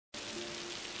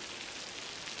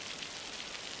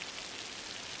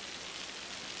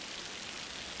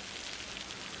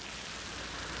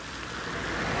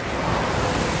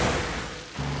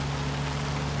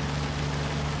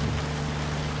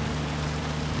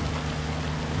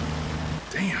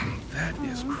Damn, that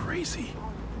is crazy.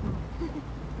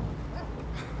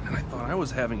 And I thought I was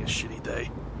having a shitty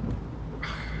day.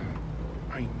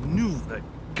 I knew that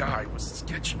guy was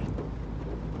sketchy.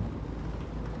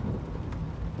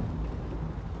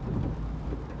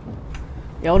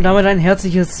 Ja, und damit ein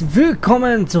herzliches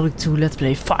Willkommen zurück zu Let's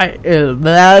Play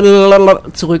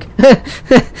zurück.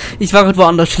 Ich war gerade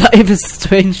woanders. Life is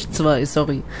Strange 2,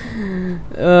 sorry.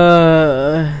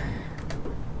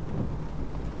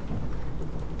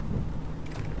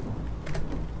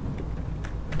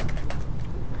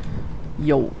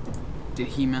 Yo. Did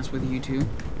he mess with you too?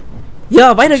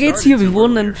 Ja, weiter geht's hier. Wir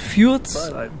wurden entführt,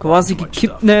 quasi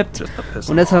gekidnappt.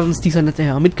 Und jetzt hat uns dieser nette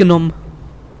Herr mitgenommen.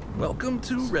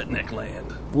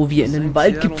 Wo wir in den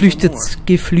Wald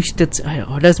geflüchtet.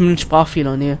 Oh, da ist mir ein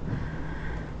Sprachfehler, ne.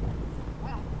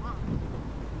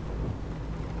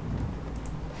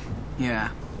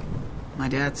 Yeah. My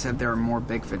dad said there are more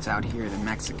Bigfoots out here than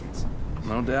Mexicans.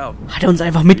 No doubt. Hat er uns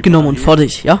einfach mitgenommen und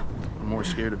fertig, ja? I'm more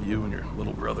scared of you and your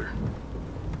little brother.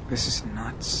 This is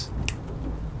nuts.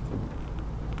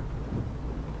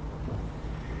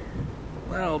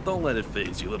 Well, don't let it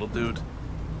faze you, little dude.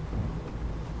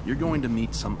 You're going to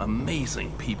meet some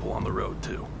amazing people on the road,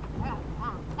 too.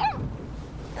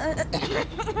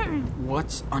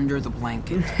 What's under the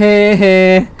blanket?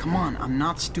 Hehe. Come on, I'm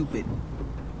not stupid.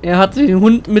 Er hat den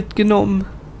Hund mitgenommen.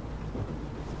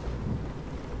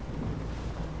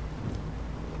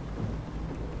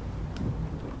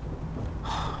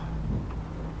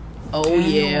 Oh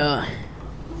yeah.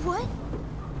 What?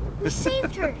 We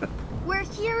saved her. We're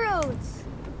heroes.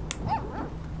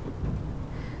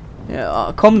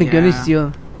 Ja, komm, den gönn ich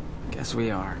dir. Guess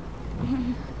we are.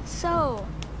 So.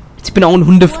 Ich bin auch ein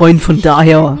Hundefreund, von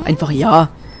daher einfach ja.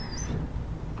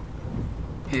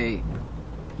 Hey,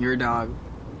 your dog,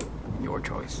 your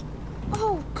choice.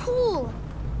 Oh, cool.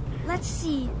 Let's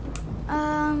see.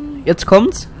 Jetzt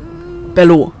kommt's.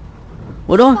 Bello.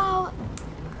 Oder? About,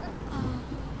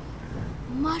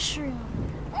 mushroom.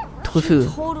 Trüffel. She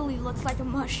totally looks like a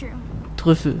mushroom.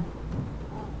 Trüffel.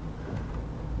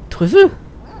 Trüffel?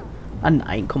 Ah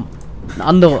nein, komm. Ein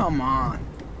anderer. Come on.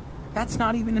 That's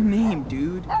not even a name,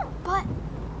 dude. But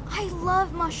I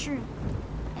love mushroom.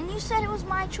 And you said it was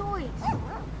my choice.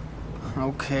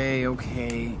 Okay,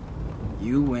 okay.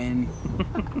 You win.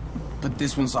 But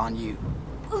this one's on you.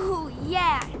 Ooh,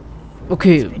 yeah.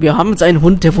 Okay, wir haben jetzt einen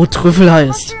Hund, der wohl Trüffel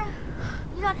heißt. Mushroom,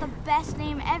 you got the best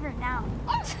name ever now.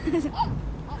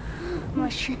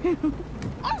 Mushroom.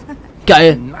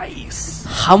 Geil. Nice.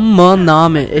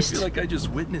 Hammername, I echt. feel like I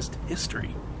just witnessed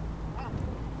history.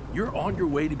 You're on your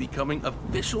way to becoming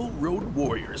official road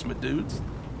warriors, my dudes.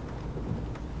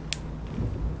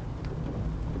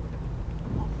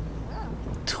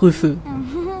 Trüffel.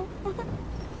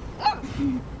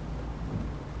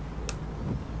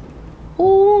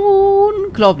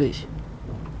 Unglaublich.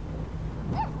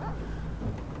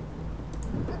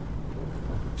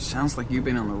 Sounds like you've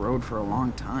been on the road for a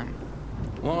long time.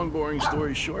 Long, boring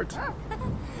story short,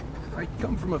 I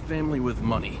come from a family with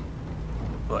money,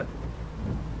 but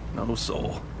no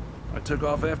soul. I took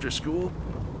off after school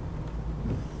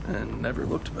and never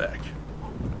looked back.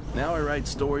 Now I write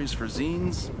stories for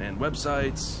zines and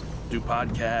websites, do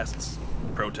podcasts,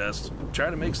 protest,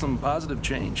 try to make some positive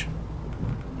change.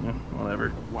 Yeah,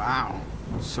 whatever. Wow.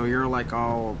 So you're like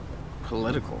all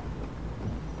political.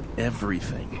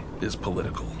 Everything is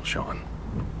political, Sean.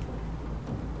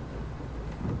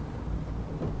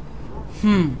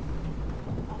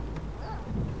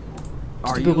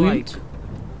 Are you like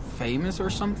famous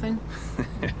or something?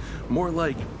 More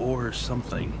like or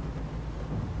something.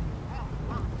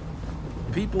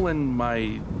 People in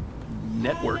my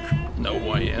network know who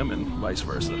I am and vice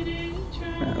versa.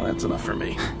 Well, that's enough for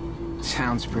me.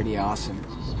 Sounds pretty awesome.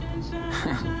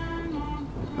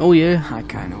 Oh yeah. I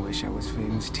kinda wish I was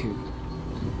famous too.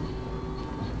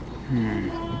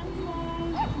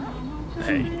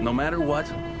 Hey, no matter what,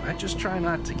 I just try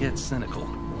not to get cynical.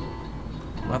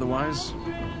 Otherwise,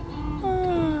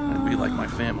 I'd be like my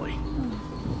family.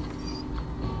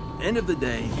 End of the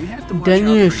day, you have to watch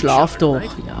Daniel, out for each schlaf other, doch.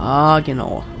 right? Ja,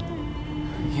 genau.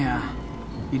 Yeah,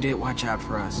 you did watch out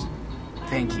for us.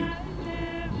 Thank you.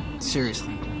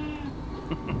 Seriously.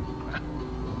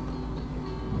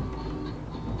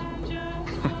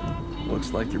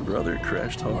 Looks like your brother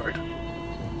crashed hard.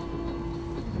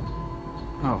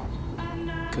 Oh,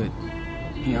 good.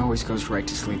 He always goes right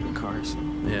to sleep in cars.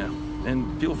 Yeah,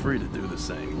 and feel free to do the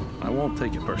same. I won't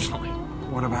take it personally.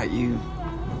 What about you?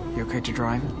 You okay to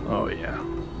drive? Oh yeah.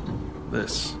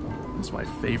 This is my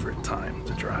favorite time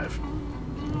to drive.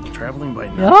 Traveling by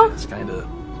night Ja? is kinda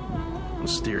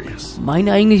mysterious.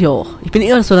 Meine eigentlich auch. Ich bin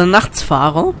eher so der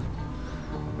Nachtsfahrer.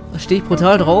 Da stehe ich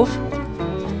brutal drauf.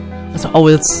 Also auch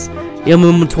jetzt eher mit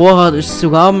dem Motorrad ist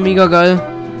sogar mega geil.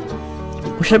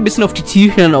 Muss halt ein bisschen auf die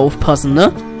Tierchen aufpassen,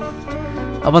 ne?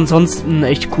 Aber ansonsten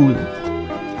echt cool.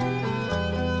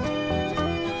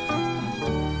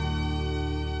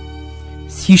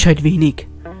 Siehst halt wenig.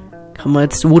 Kann man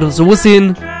jetzt so oder so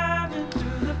sehen.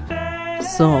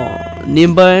 So,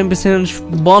 nebenbei ein bisschen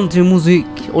spannende Musik.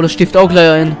 Oder stift auch gleich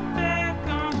ein.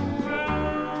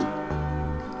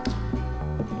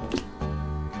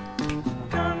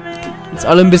 Jetzt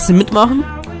alle ein bisschen mitmachen.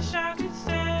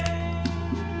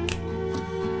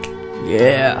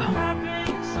 Yeah.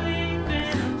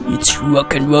 It's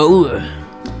Rock'n'Roll.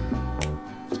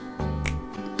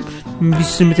 Ein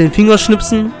bisschen mit den Fingern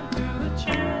schnipsen.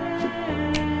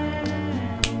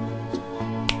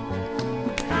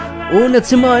 Und jetzt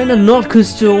sind wir an der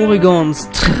Nordküste Oregons.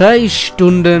 3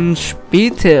 Stunden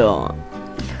später.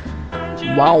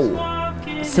 Wow.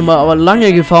 Sind wir aber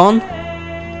lange gefahren.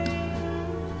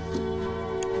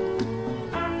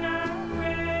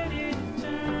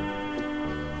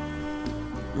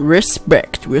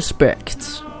 Respekt,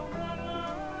 Respekt.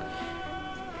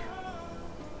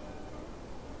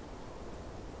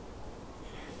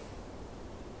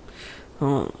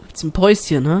 Oh, jetzt ein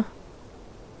Päuschen, ne?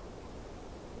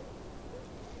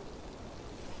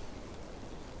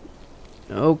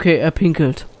 Okay, er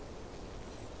pinkelt.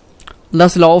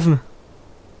 Lass laufen.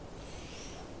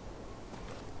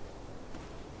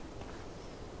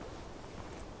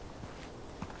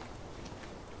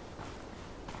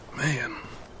 Man,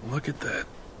 look at that.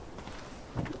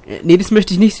 Nee, das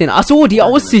möchte ich nicht sehen. Ach so, die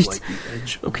Aussicht.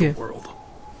 Okay.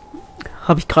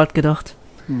 Habe ich gerade gedacht.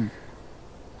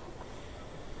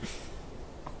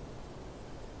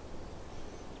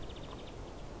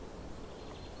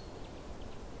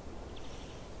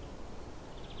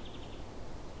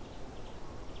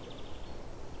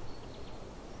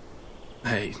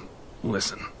 Hey,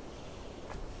 listen.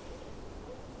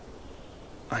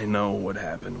 I know what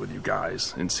happened with you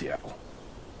guys in Seattle.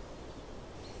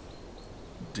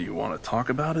 Do you want to talk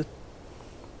about it?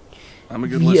 I'm a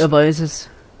good Wie er listener. weiß es.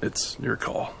 It's your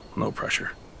call. No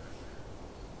pressure.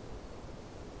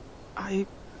 I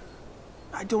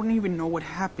don't even know what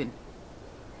happened.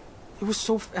 It was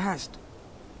so fast.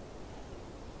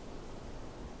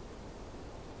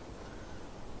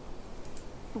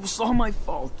 It was all my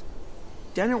fault.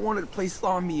 Daniel wanted to play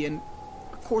zombie, and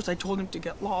of course I told him to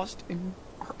get lost, and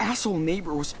our asshole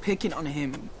neighbor was picking on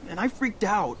him, and I freaked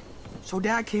out. So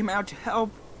Dad came out to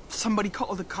help. Somebody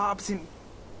called the cops, and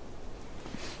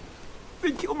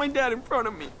they killed my dad in front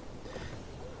of me.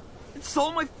 It's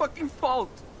all my fucking fault.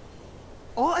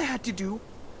 All I had to do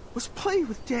was play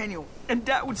with Daniel, and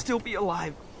Dad would still be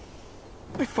alive.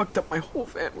 I fucked up my whole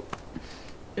family,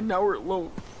 and now we're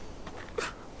alone.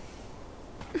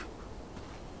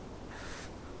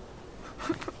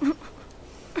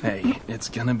 Hey, it's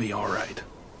gonna be alright.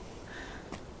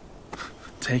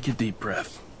 Take a deep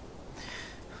breath.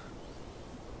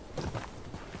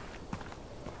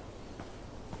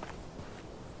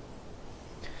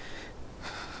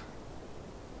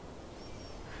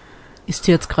 Ist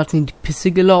der jetzt gerade in die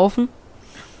Pisse gelaufen?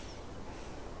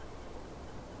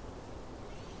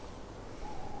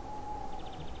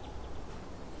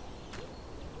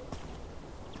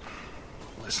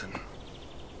 Listen,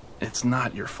 it's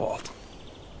not your fault.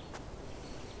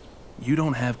 You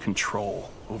don't have control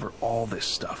over all this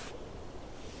stuff.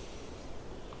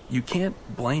 You can't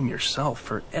blame yourself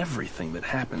for everything that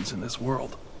happens in this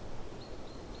world.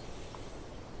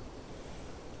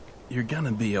 You're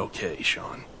gonna be okay,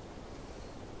 Sean.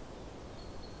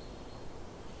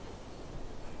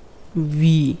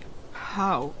 Wie?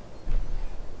 How?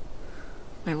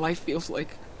 My life feels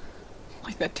like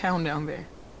that town down there.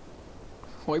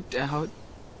 Wiped out,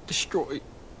 destroyed,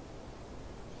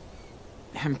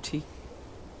 empty.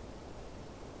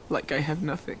 Like I have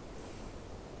nothing.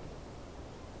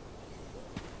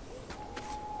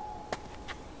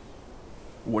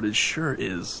 What is sure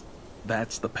is,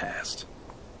 that's the past.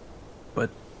 But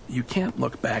you can't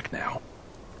look back now.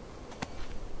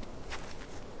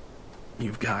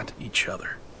 You've got each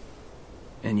other.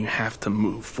 And you have to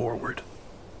move forward.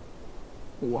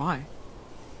 Why?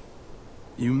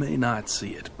 You may not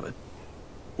see it, but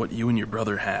what you and your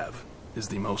brother have is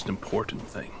the most important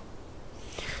thing.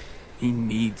 He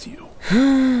needs you.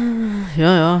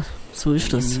 Ja, so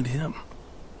ist You das. need him.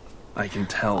 I can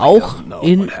tell he Auch doesn't know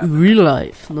in what happened. real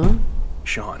life, ne?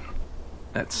 Sean,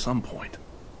 at some point,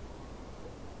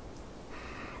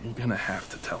 you're gonna have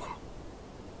to tell him.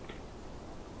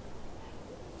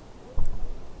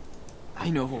 I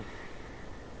know.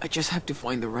 I just have to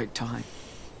find the right time.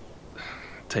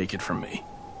 Take it from me.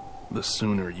 the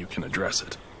sooner you can address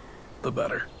it, the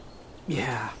better.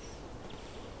 Yeah.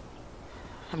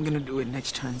 I'm gonna do it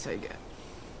next chance I get.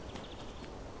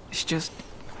 It's just...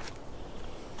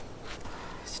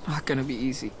 It's not gonna be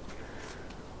easy.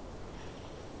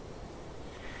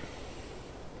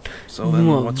 So then,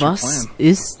 Nur, what's your was plan?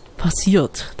 ist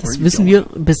passiert? Where Das are you wissen wir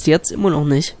bis jetzt immer noch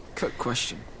nicht. Good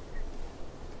question.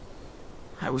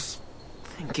 I was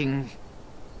thinking...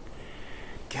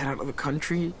 Get out of the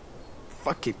country?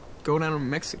 Fuck it. Go down to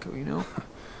Mexico, you know?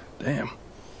 Damn.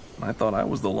 I thought I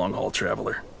was the long-haul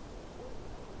traveler.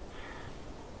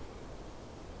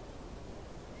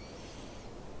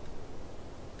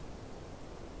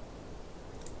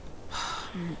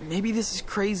 Maybe this is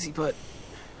crazy, but...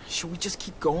 Should we just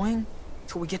keep going?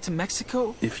 Till we get to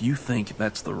Mexico? If you think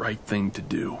that's the right thing to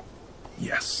do,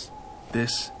 yes.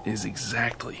 This is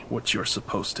exactly what you're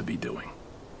supposed to be doing.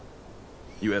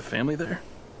 You have family there?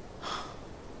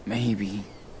 Maybe.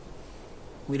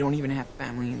 We don't even have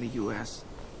family in the U.S.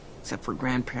 Except for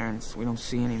grandparents we don't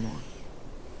see anymore.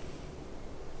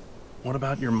 What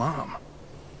about your mom?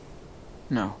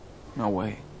 No. No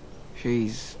way.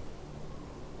 She's...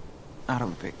 out of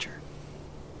the picture.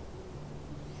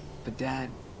 But Dad,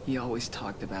 he always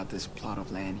talked about this plot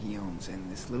of land he owns in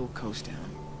this little coast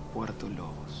town, Puerto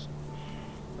Lobos.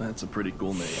 That's a pretty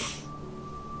cool name.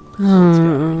 So it's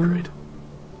gotta be great.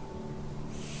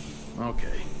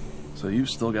 Okay, so you've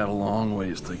still got a long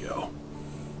ways to go.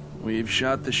 We've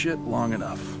shot the shit long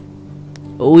enough.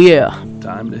 Oh yeah.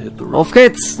 Time to hit the road. Auf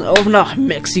geht's, auf nach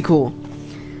Mexiko.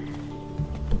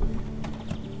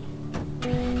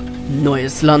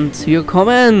 Neues Land, wir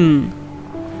kommen.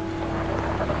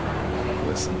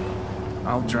 Listen,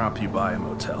 I'll drop you by a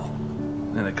motel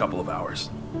in a couple of hours.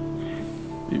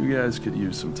 You guys could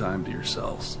use some time to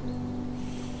yourselves.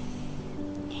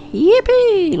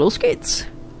 Yippie, los geht's.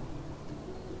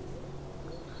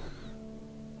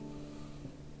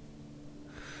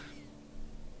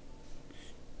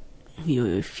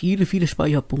 Hier viele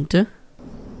Speicherpunkte.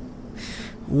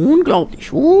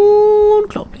 Unglaublich,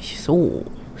 unglaublich. So.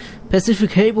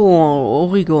 Pacific Harbor,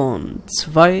 Oregon.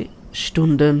 2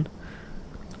 Stunden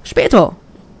später.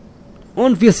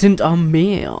 Und wir sind am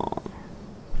Meer.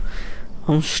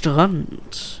 Am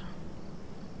Strand.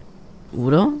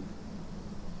 Oder?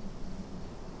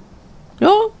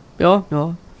 Ja, ja,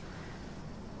 ja.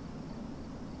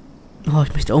 Oh,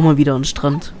 ich möchte auch mal wieder an den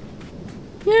Strand.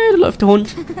 Ja, da läuft der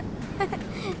Hund.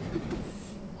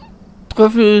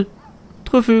 Trüffel.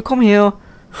 Trüffel, komm her.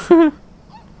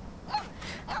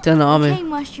 Der Name. Okay,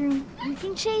 Mushroom, you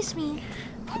can chase me.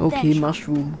 Okay, Then-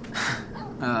 Mushroom.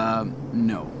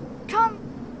 No. Come,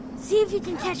 see if you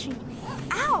can catch me.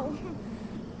 Ow!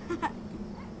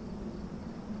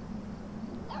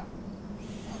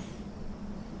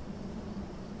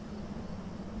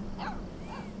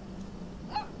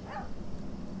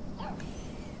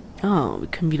 Ah, wir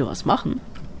können wieder was machen.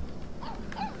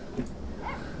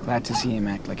 Glad to see him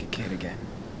act like a kid again.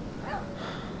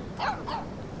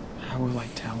 How will I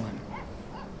tell him?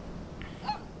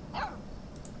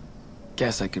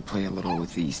 Guess I could play a little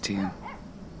with these two.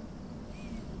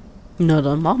 Na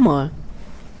dann mach mal.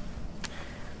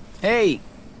 Hey!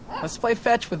 Let's play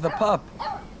fetch with the pup.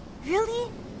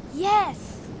 Really?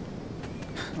 Yes.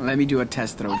 Let me do a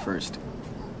test throw first.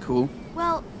 Cool?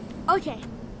 Well, okay,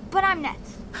 but I'm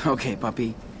next. Okay,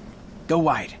 puppy. Go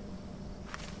wide.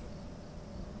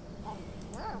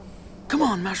 Come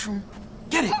on, Mushroom.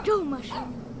 Get it! Go,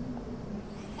 Mushroom.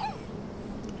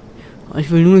 Ich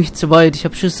will nur nicht zu weit. Ich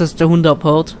hab Schiss, dass der Hund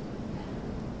abhaut.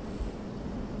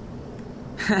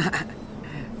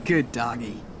 Good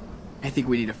doggy. I think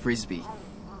we need a frisbee.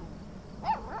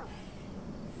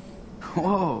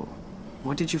 Whoa.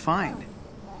 What did you find?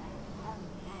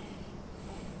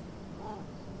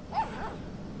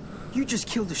 You just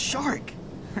killed a shark.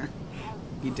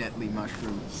 You deadly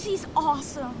mushroom. She's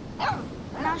awesome.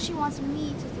 Now she wants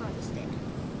me to throw the stick.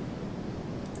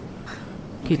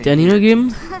 Geht der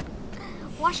niedergeben?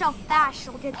 Watch how fast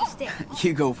she'll get the stick.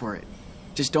 You go for it.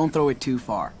 Just don't throw it too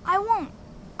far. I won't.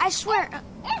 I swear.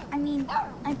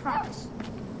 I promise.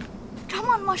 Come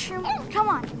on, Mushroom. Come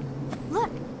on. Look,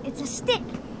 it's a stick.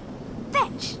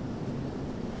 Fetch.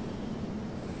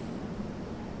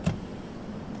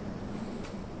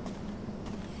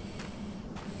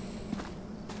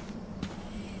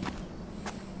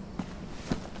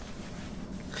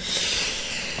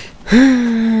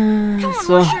 Come on,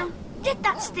 So. Mushroom. Get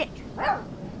that stick.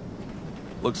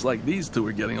 Looks like these two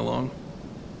are getting along.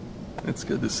 It's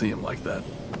good to see him like that.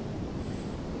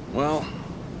 Well,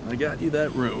 I got you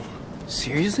that room.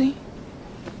 Seriously?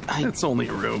 It's only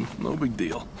a room, no big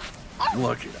deal.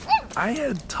 Look, I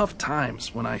had tough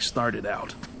times when I started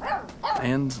out.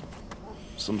 And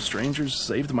some strangers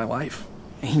saved my life.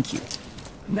 Thank you.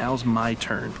 Now's my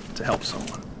turn to help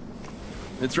someone.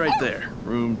 It's right there,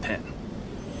 room 10.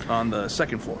 On the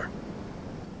second floor.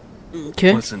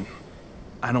 Okay. Listen,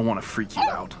 I don't want to freak you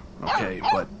out, okay?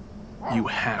 But you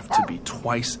have to be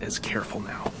twice as careful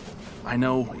now. I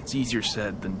know it's easier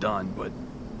said than done, but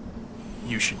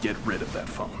you should get rid of that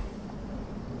phone.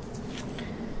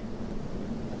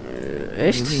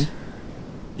 Echt? Really?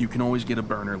 You can always get a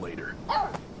burner later.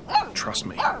 Trust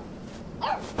me.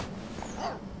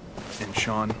 And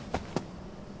Sean,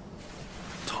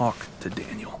 talk to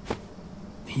Daniel.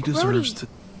 He deserves to...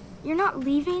 You're not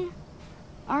leaving,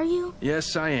 are you?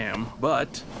 Yes, I am,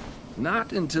 but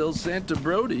not until Santa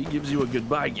Brody gives you a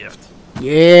goodbye gift.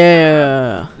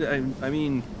 Yeah. I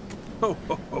mean, ho,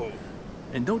 ho, ho.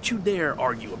 And don't you dare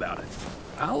argue about it.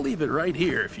 I'll leave it right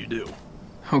here if you do.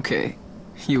 Okay,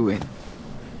 you win.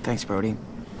 Thanks, Brody.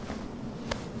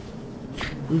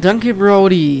 Danke,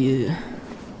 Brody.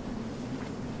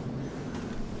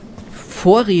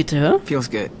 Vorräte, hä? Feels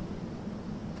good.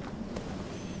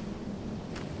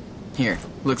 Here,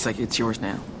 looks like it's yours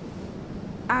now.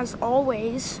 As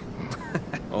always.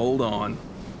 Hold on.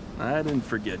 I didn't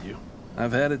forget you.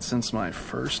 I've had it since my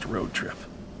first road trip.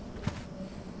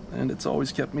 And it's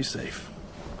always kept me safe.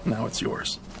 Now it's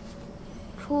yours.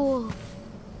 Cool.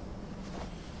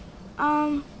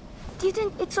 Do you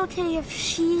think it's okay if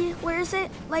she wears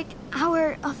it? Like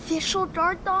our official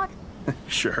guard dog?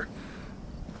 Sure.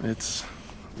 It's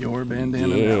your bandana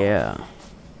now. Yeah.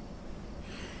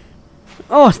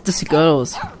 Oh, das sieht geil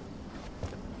aus.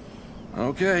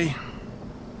 Okay.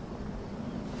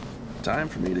 Time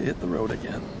for me to hit the road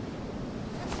again.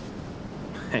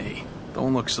 Hey,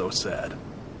 don't look so sad.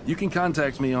 You can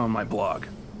contact me on my blog,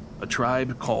 A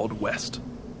Tribe Called West.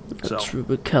 So,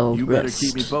 you better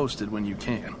keep me posted when you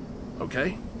can,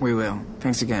 okay? We will.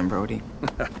 Thanks again, Brody.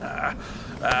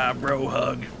 Bro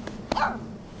hug.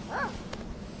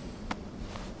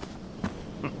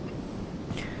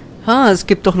 Es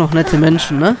gibt doch noch nette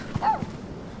Menschen, ne?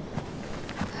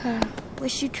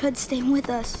 Wish you could stay with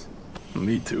us.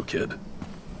 Me too, kid.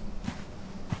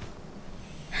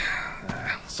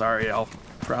 Sorry, I'll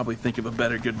probably think of a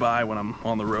better goodbye when I'm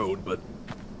on the road, but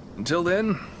until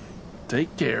then,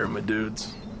 take care, my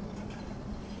dudes.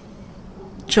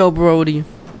 Ciao, Brody.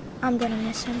 I'm gonna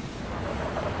miss him.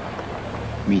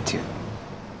 Me too.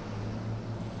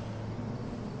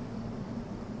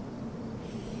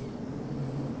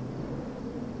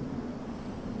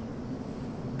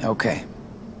 Okay.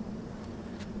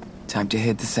 Time to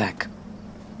hit the sack.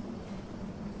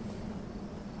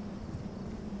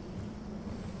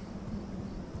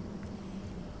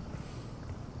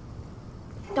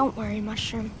 Don't worry,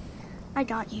 Mushroom. I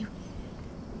got you.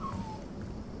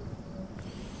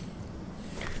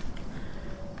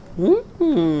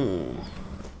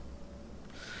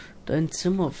 Dein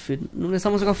Zimmer finden. Und jetzt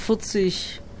haben wir sogar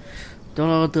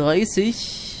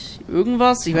 $40.30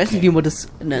 irgendwas. Ich weiß nicht, wie man das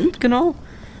nennt, genau.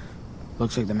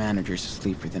 Looks like the manager's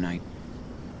asleep for the night.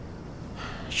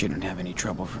 Shouldn't have any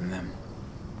trouble from them.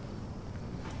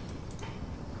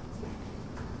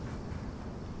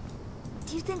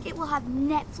 Do you think it will have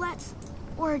Netflix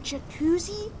or a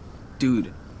jacuzzi?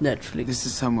 Dude, Netflix. this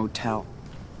is some motel,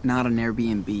 not an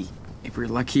Airbnb. If we're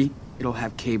lucky, it'll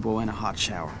have cable and a hot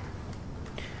shower.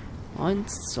 1,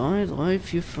 2, 3,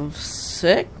 4, 5,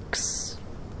 6.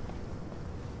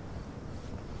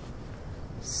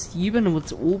 7, dann wird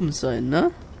es oben sein,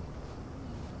 ne?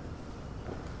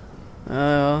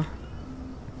 Ja.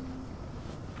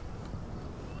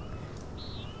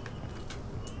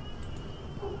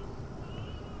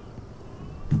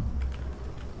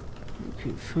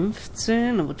 Okay,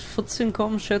 15, dann wird 14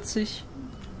 kommen, schätze ich.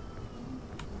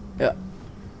 Ja.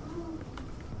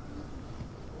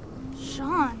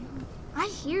 Sean, I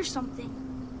hear something.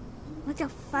 Like a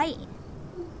fight.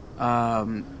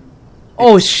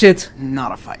 Oh shit.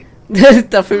 Not a fight.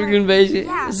 Da vögeln welche.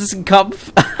 Ja. Es ist ein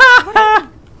Kampf. What are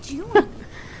they doing?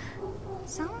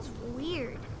 Sounds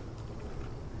weird.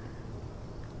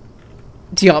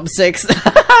 Die haben Sex.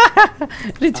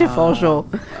 Die TV-Show.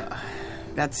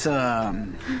 That's a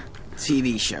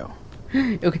TV show.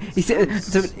 Okay,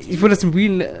 ich wollte das im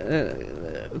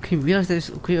Real. Okay, im Real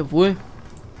ist okay, obwohl.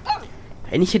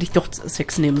 Eigentlich hätte ich doch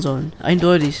Sex nehmen sollen.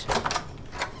 Eindeutig.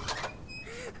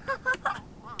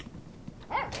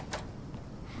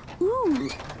 Ooh.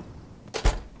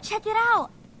 Check it out.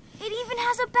 It even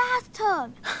has a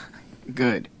bathtub.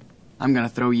 Good. I'm gonna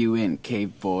throw you in,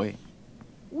 cave boy.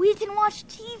 We can watch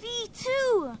TV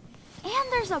too.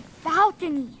 And there's a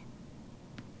balcony.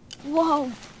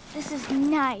 Whoa, this is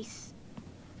nice.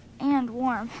 and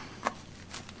warm.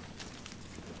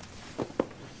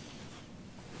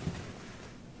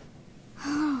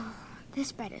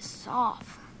 This bed is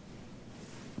soft.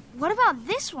 What about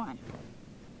this one?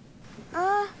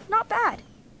 Not bad.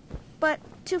 But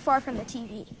too far from the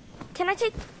TV. Can I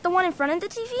take the one in front of the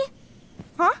TV?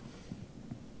 Huh?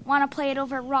 Want to play it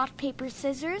over rock, paper,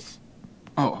 scissors?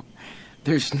 Oh,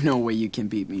 there's no way you can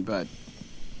beat me, bud.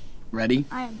 Ready?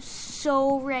 I am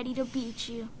so ready to beat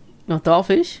you. Noch darf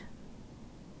ich?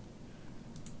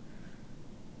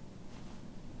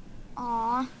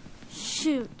 Aw,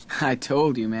 shoot. I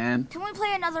told you, man. Can we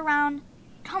play another round?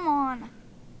 Come on.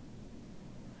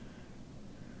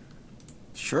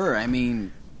 Sure, I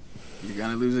mean, you're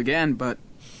gonna lose again, but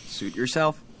suit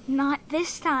yourself. Not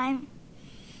this time.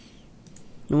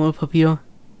 Nur Papier.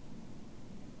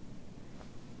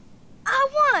 I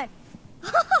won!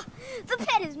 The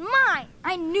pet is mine!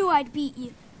 I knew I'd beat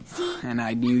you. See? And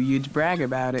I knew you'd brag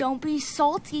about it. Don't be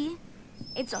salty.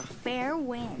 It's a fair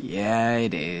win. Yeah,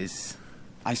 it is.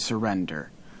 I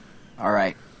surrender. All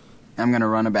right, I'm gonna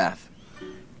run a bath.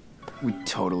 We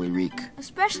totally reek.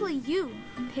 Especially you,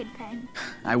 Pidpen.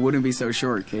 I wouldn't be so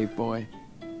sure, cave boy.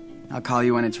 I'll call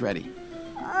you when it's ready.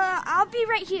 I'll be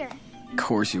right here. Of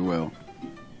course you will.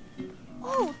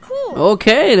 Oh, cool.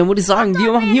 Okay, dann würde ich sagen,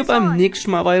 wir machen hier beim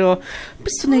nächsten Mal weiter.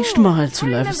 Bis zum nächsten Mal zu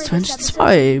Life is Strange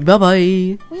 2. Bye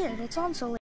bye. Weird, it's on so late.